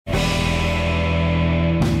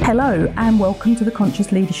Hello and welcome to the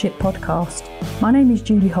Conscious Leadership Podcast. My name is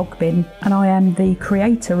Julie Hogbin and I am the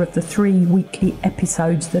creator of the 3 weekly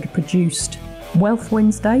episodes that are produced: Wealth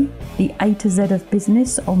Wednesday, the A to Z of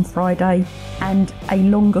Business on Friday, and a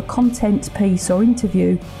longer content piece or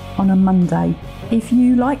interview on a Monday. If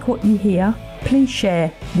you like what you hear, please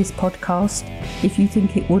share this podcast if you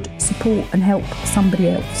think it would support and help somebody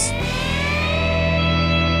else.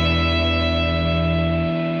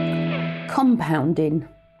 Compounding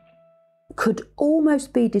could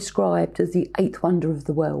almost be described as the 8th wonder of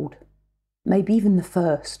the world, maybe even the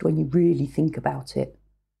first when you really think about it.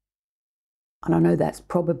 And I know that's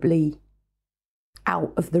probably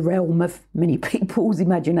out of the realm of many people's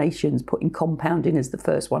imaginations, putting compounding as the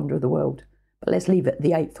first wonder of the world. But let's leave it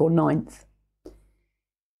the 8th or 9th.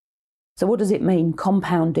 So what does it mean,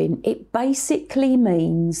 compounding? It basically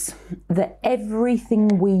means that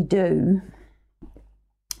everything we do,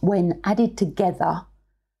 when added together,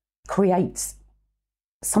 creates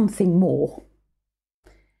something more.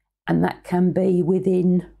 And that can be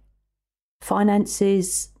within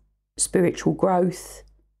finances, spiritual growth,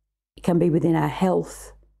 it can be within our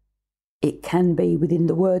health, it can be within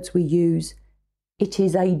the words we use. It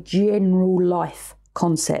is a general life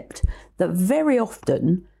concept that very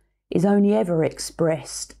often is only ever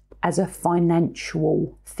expressed as a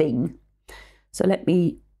financial thing. So let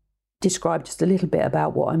me describe just a little bit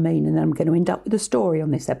about what I mean, and then I'm going to end up with a story on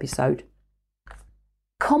this episode.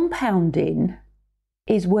 Compounding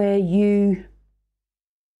is where you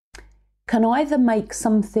can either make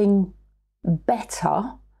something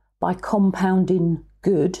better by compounding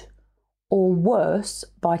good, or worse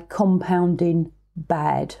by compounding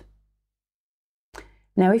bad.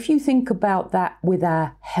 Now, if you think about that with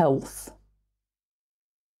our health,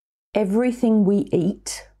 everything we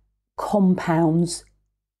eat compounds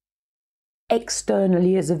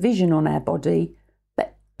externally as a vision on our body,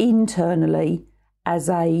 but internally as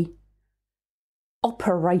a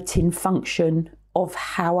operating function of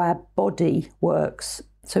how our body works.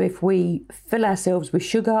 So if we fill ourselves with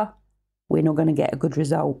sugar, we're not going to get a good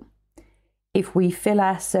result. If we fill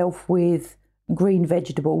ourselves with green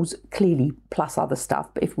vegetables, clearly plus other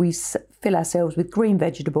stuff, but if we fill ourselves with green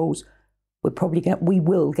vegetables, we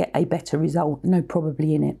will get a better result. No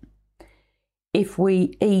probably in it. If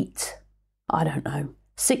we eat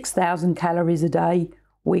 6,000 calories a day,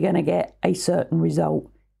 we're going to get a certain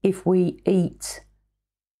result. If we eat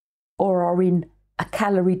or are in a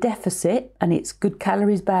calorie deficit, and it's good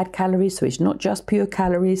calories, bad calories, so it's not just pure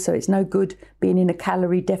calories, so it's no good being in a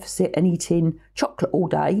calorie deficit and eating chocolate all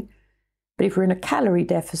day. But if we're in a calorie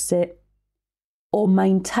deficit or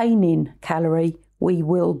maintaining calorie, we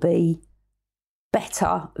will be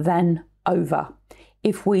better than over.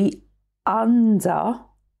 If we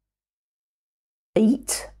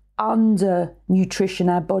under nutrition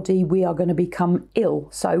our body, we are going to become ill.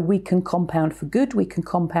 So we can compound for good, we can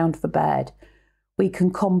compound for bad. We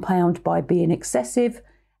can compound by being excessive,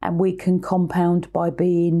 and we can compound by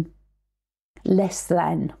being less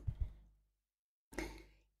than.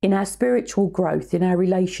 In our spiritual growth, in our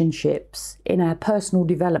relationships, in our personal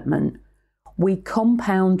development, we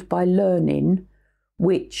compound by learning,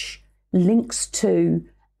 which links to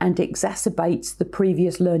and exacerbates the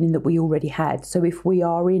previous learning that we already had. So if we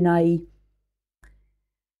are in a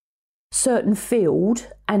certain field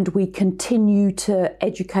and we continue to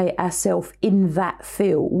educate ourselves in that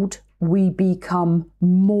field, we become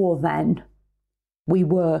more than we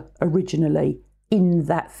were originally in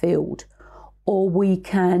that field. Or we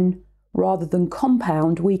can, rather than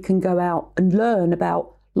compound, we can go out and learn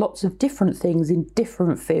about lots of different things in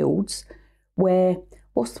different fields where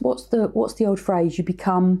what's the old phrase? You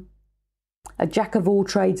become a jack of all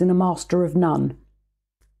trades and a master of none.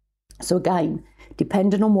 So again,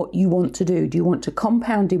 depending on what you want to do you want to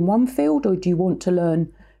compound in one field, or do you want to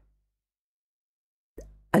learn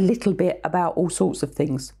a little bit about all sorts of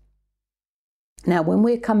things? Now, when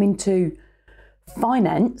we're coming to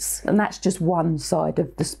finance, and that's just one side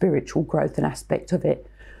of the spiritual growth and aspect of it,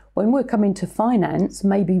 when we're coming to finance,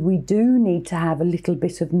 maybe we do need to have a little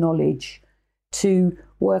bit of knowledge to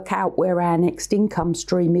work out where our next income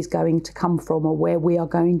stream is going to come from, or where we are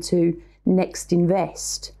going to next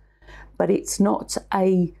invest. But it's not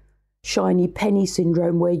a shiny penny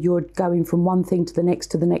syndrome where you're going from one thing to the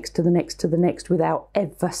next, to the next, to the next, to the next, without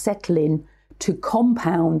ever settling to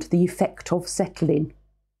compound the effect of settling.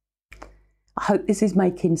 I hope this is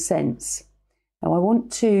making sense. Now, I want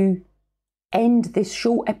to end this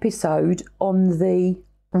short episode on the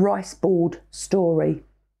rice board story.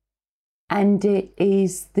 And it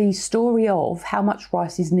is the story of how much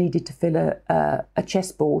rice is needed to fill a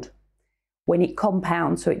chessboard when it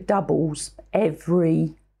compounds, so it doubles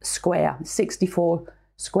every square, 64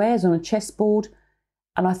 squares on a chessboard.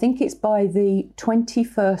 And I think it's by the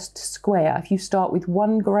 21st square, if you start with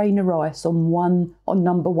 1 grain of rice on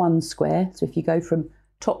number 1 square, so if you go from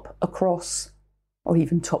top across, or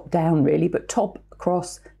even top down really, but top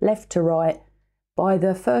across, left to right, by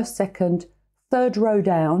the first, second, third row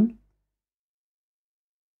down,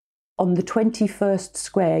 on the 21st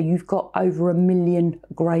square, you've got over 1 million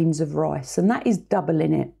grains of rice, and that is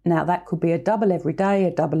doubling it. Now, that could be a double every day,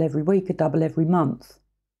 a double every week, a double every month.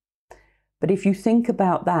 But if you think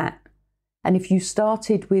about that, and if you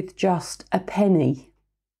started with just a penny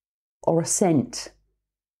or a cent,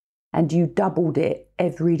 and you doubled it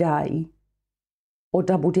every day, or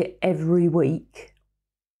doubled it every week,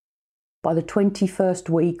 by the 21st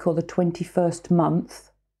week or the 21st month,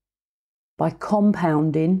 by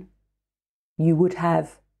compounding, you would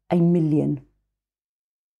have 1 million.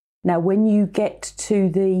 Now, when you get to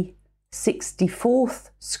the 64th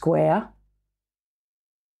square,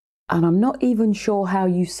 and I'm not even sure how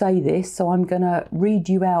you say this, so I'm going to read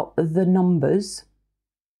you out the numbers.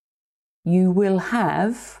 You will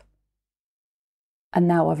have, and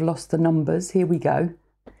now I've lost the numbers, here we go.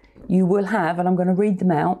 You will have, and I'm going to read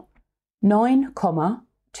them out, 9,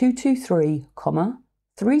 223,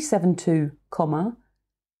 372,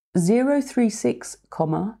 036,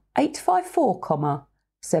 854,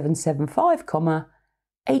 775,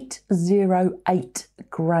 808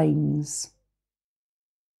 grains.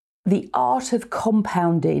 The art of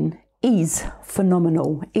compounding is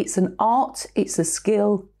phenomenal. It's an art, it's a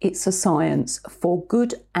skill, it's a science, for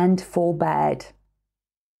good and for bad.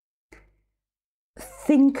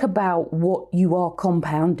 Think about what you are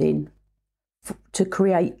compounding to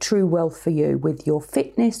create true wealth for you, with your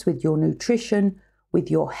fitness, with your nutrition,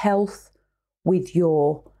 with your health, with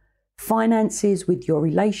your finances, with your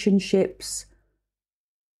relationships,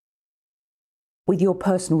 with your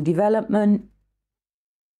personal development,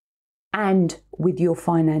 and with your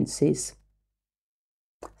finances.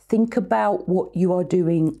 Think about what you are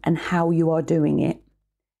doing and how you are doing it.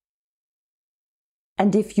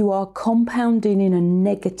 And if you are compounding in a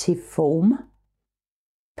negative form,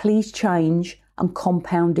 please change and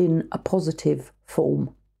compound in a positive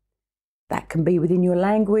form. That can be within your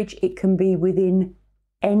language, it can be within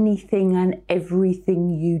anything and everything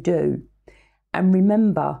you do. And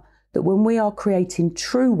remember that when we are creating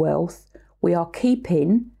true wealth, we are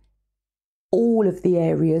keeping all of the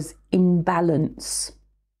areas in balance.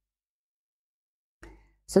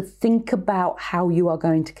 So think about how you are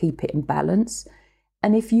going to keep it in balance.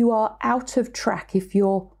 And if you are out of track, if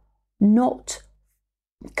you're not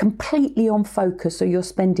completely on focus, or you're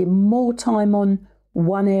spending more time on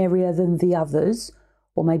one area than the others,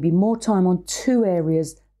 or maybe more time on 2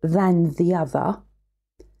 areas than the other,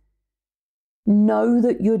 know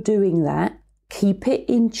that you're doing that. Keep it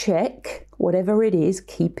in check, whatever it is,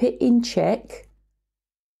 keep it in check,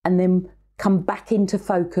 and then come back into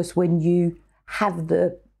focus when you have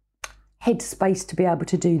the headspace to be able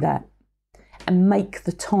to do that, and make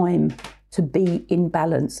the time to be in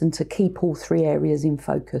balance and to keep all 3 areas in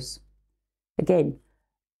focus. Again,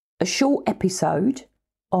 a short episode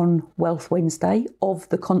on Wealth Wednesday of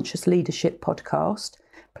the Conscious Leadership podcast.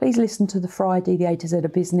 Please listen to the Friday, the A to Z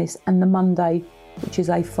of Business, and the Monday, which is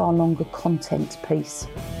a far longer content piece.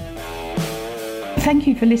 Thank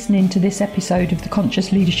you for listening to this episode of the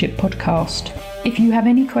Conscious Leadership podcast. If you have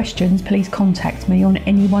any questions, please contact me on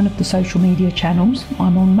any one of the social media channels.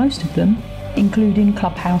 I'm on most of them, including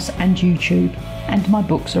Clubhouse and YouTube, and my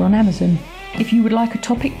books are on Amazon. If you would like a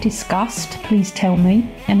topic discussed, please tell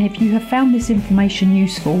me, and if you have found this information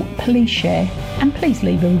useful, please share and please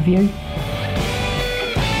leave a review.